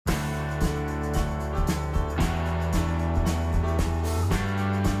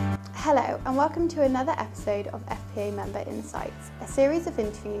Hello and welcome to another episode of FPA Member Insights, a series of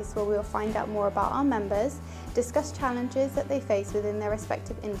interviews where we will find out more about our members, discuss challenges that they face within their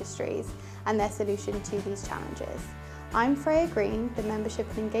respective industries and their solution to these challenges. I'm Freya Green, the Membership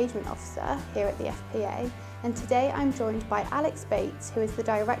and Engagement Officer here at the FPA, and today I'm joined by Alex Bates, who is the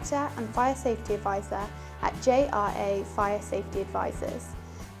Director and Fire Safety Advisor at JRA Fire Safety Advisors.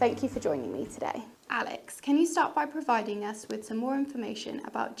 Thank you for joining me today. Alex, can you start by providing us with some more information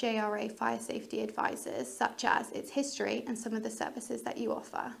about JRA Fire Safety Advisors, such as its history and some of the services that you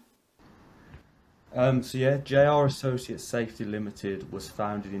offer? JR Associates Safety Limited was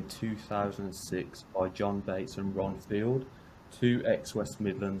founded in 2006 by John Bates and Ron Field, two ex-West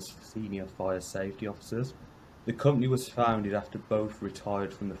Midlands senior fire safety officers. The company was founded after both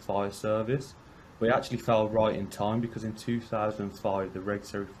retired from the fire service, but it actually fell right in time because in 2005 the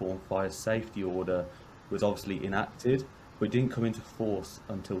Regulatory Reform Fire Safety Order was obviously enacted, but it didn't come into force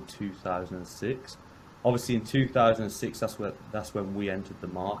until 2006. Obviously in 2006 that's when we entered the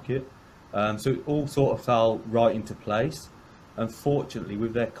market. So it all sort of fell right into place. Unfortunately,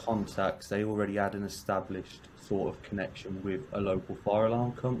 with their contacts, they already had an established sort of connection with a local fire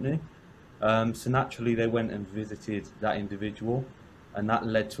alarm company. So naturally, they went and visited that individual, and that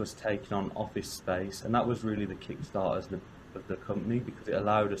led to us taking on office space. And that was really the kickstarters of the company, because it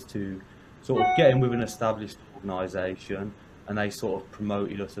allowed us to sort of get in with an established organisation, and they sort of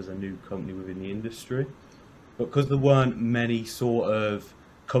promoted us as a new company within the industry. But because there weren't many sort of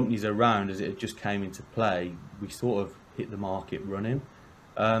companies around as it just came into play, we sort of hit the market running.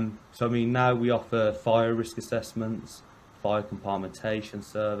 Now we offer fire risk assessments, fire compartmentation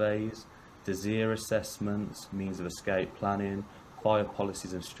surveys, DESIR assessments, means of escape planning, fire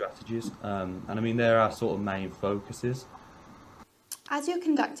policies and strategies, they're our sort of main focuses. As you're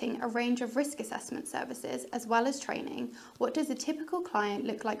conducting a range of risk assessment services as well as training, what does a typical client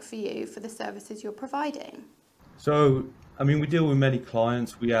look like for you for the services you're providing? We deal with many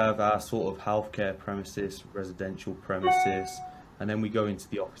clients. We have our sort of healthcare premises, residential premises, and then we go into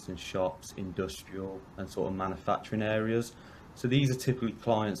the office and shops, industrial and sort of manufacturing areas. So these are typically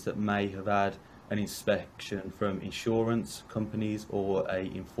clients that may have had an inspection from insurance companies or a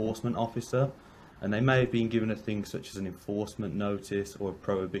enforcement officer, and they may have been given a thing such as an enforcement notice or a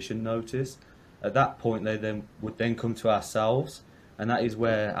prohibition notice. At that point, they would then come to ourselves, and that is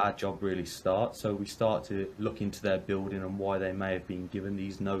where our job really starts. So we start to look into their building and why they may have been given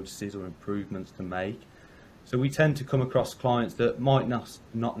these notices or improvements to make. So we tend to come across clients that might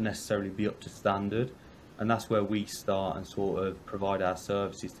not necessarily be up to standard, and that's where we start and sort of provide our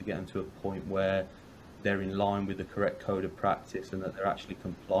services to get them to a point where they're in line with the correct code of practice and that they're actually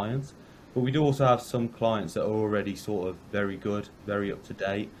compliant. But we do also have some clients that are already sort of very good, very up to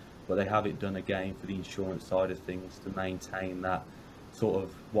date, but they have it done again for the insurance side of things to maintain that sort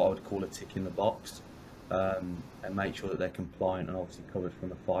of what I would call a tick in the box, and make sure that they're compliant and obviously covered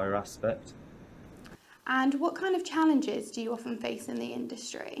from a fire aspect. And what kind of challenges do you often face in the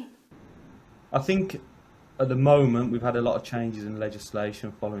industry? I think at the moment we've had a lot of changes in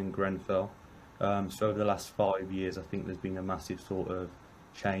legislation following Grenfell. So over the last 5 years I think there's been a massive sort of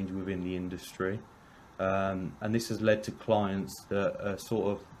change within the industry, and this has led to clients that are sort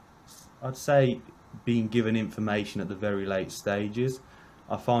of, I'd say, being given information at the very late stages.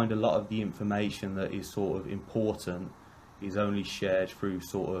 I find a lot of the information that is sort of important is only shared through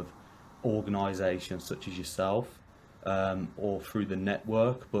sort of organisations such as yourself, or through the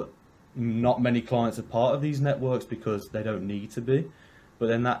network, but not many clients are part of these networks because they don't need to be. But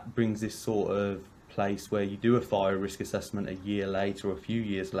then that brings this sort of place where you do a fire risk assessment a year later or a few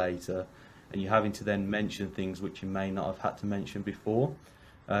years later, and you're having to then mention things which you may not have had to mention before.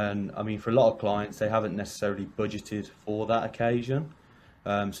 And for a lot of clients, they haven't necessarily budgeted for that occasion,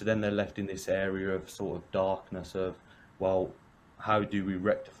 so then they're left in this area of sort of darkness of, well, how do we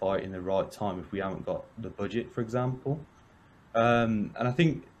rectify it in the right time if we haven't got the budget, for example. And I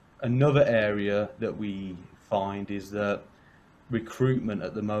think another area that we find is that recruitment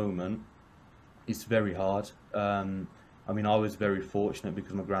at the moment is very hard. I was very fortunate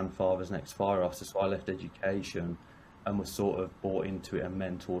because my grandfather's an ex-fire officer, so I left education and was sort of brought into it and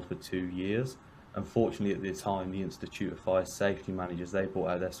mentored for 2 years. Unfortunately, at the time, the Institute of Fire Safety Managers, they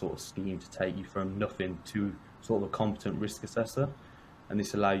brought out their sort of scheme to take you from nothing to sort of a competent risk assessor, and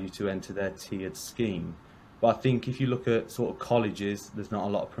this allowed you to enter their tiered scheme. But I think if you look at sort of colleges, there's not a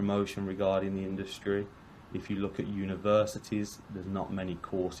lot of promotion regarding the industry. If you look at universities, there's not many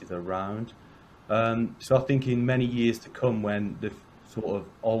courses around. So I think in many years to come, when the sort of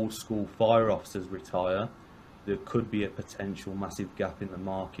old school fire officers retire, there could be a potential massive gap in the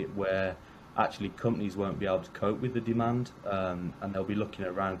market where actually companies won't be able to cope with the demand, and they'll be looking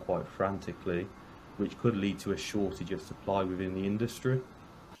around quite frantically, which could lead to a shortage of supply within the industry.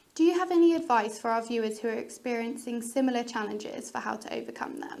 Do you have any advice for our viewers who are experiencing similar challenges for how to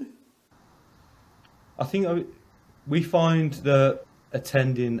overcome them? I think we find that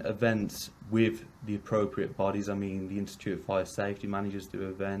attending events with the appropriate bodies, I mean, the Institute of Fire Safety Managers do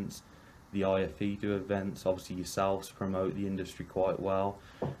events, the IFE do events, obviously yourselves promote the industry quite well.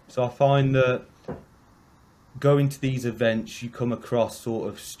 So I find that going to these events, you come across sort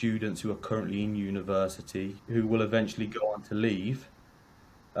of students who are currently in university who will eventually go on to leave.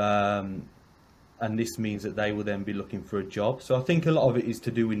 And this means that they will then be looking for a job. So I think a lot of it is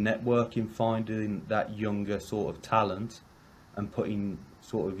to do with networking, finding that younger sort of talent and putting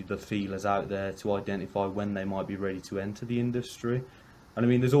sort of the feelers out there to identify when they might be ready to enter the industry. And I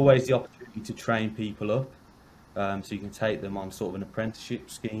mean, there's always the opportunity to train people up. So you can take them on sort of an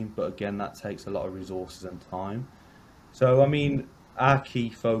apprenticeship scheme, but again, that takes a lot of resources and time. So I mean, our key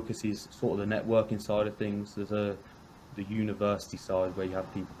focus is sort of the networking side of things. There's the university side where you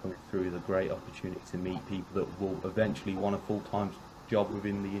have people coming through with a great opportunity to meet people that will eventually want a full-time job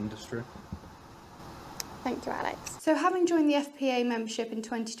within the industry. Thank you, Alex. So having joined the FPA membership in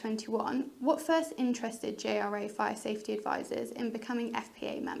 2021, what first interested JRA Fire Safety Advisors in becoming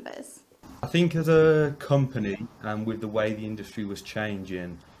FPA members? I think as a company and with the way the industry was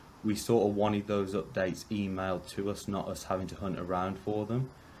changing, we sort of wanted those updates emailed to us, not us having to hunt around for them.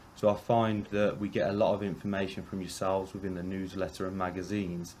 So I find that we get a lot of information from yourselves within the newsletter and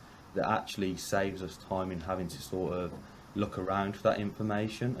magazines that actually saves us time in having to sort of look around for that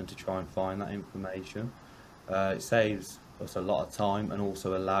information and to try and find that information. It saves us a lot of time and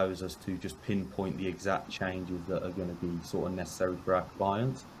also allows us to just pinpoint the exact changes that are going to be sort of necessary for our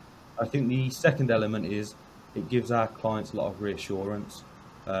clients. I think the second element is it gives our clients a lot of reassurance.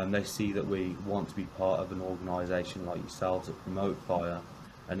 They see that we want to be part of an organisation like yourselves that promote fire,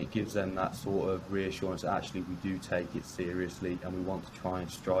 and it gives them that sort of reassurance that actually we do take it seriously and we want to try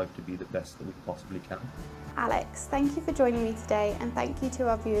and strive to be the best that we possibly can. Alex, thank you for joining me today, and thank you to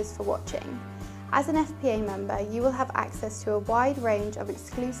our viewers for watching. As an FPA member, you will have access to a wide range of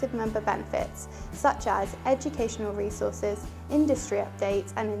exclusive member benefits, such as educational resources, industry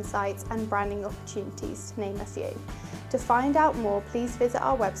updates and insights, and branding opportunities, to name a few. To find out more, please visit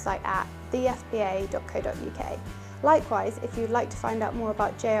our website at thefpa.co.uk. Likewise, if you'd like to find out more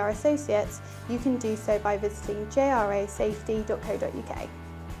about JR Associates, you can do so by visiting jrasafety.co.uk.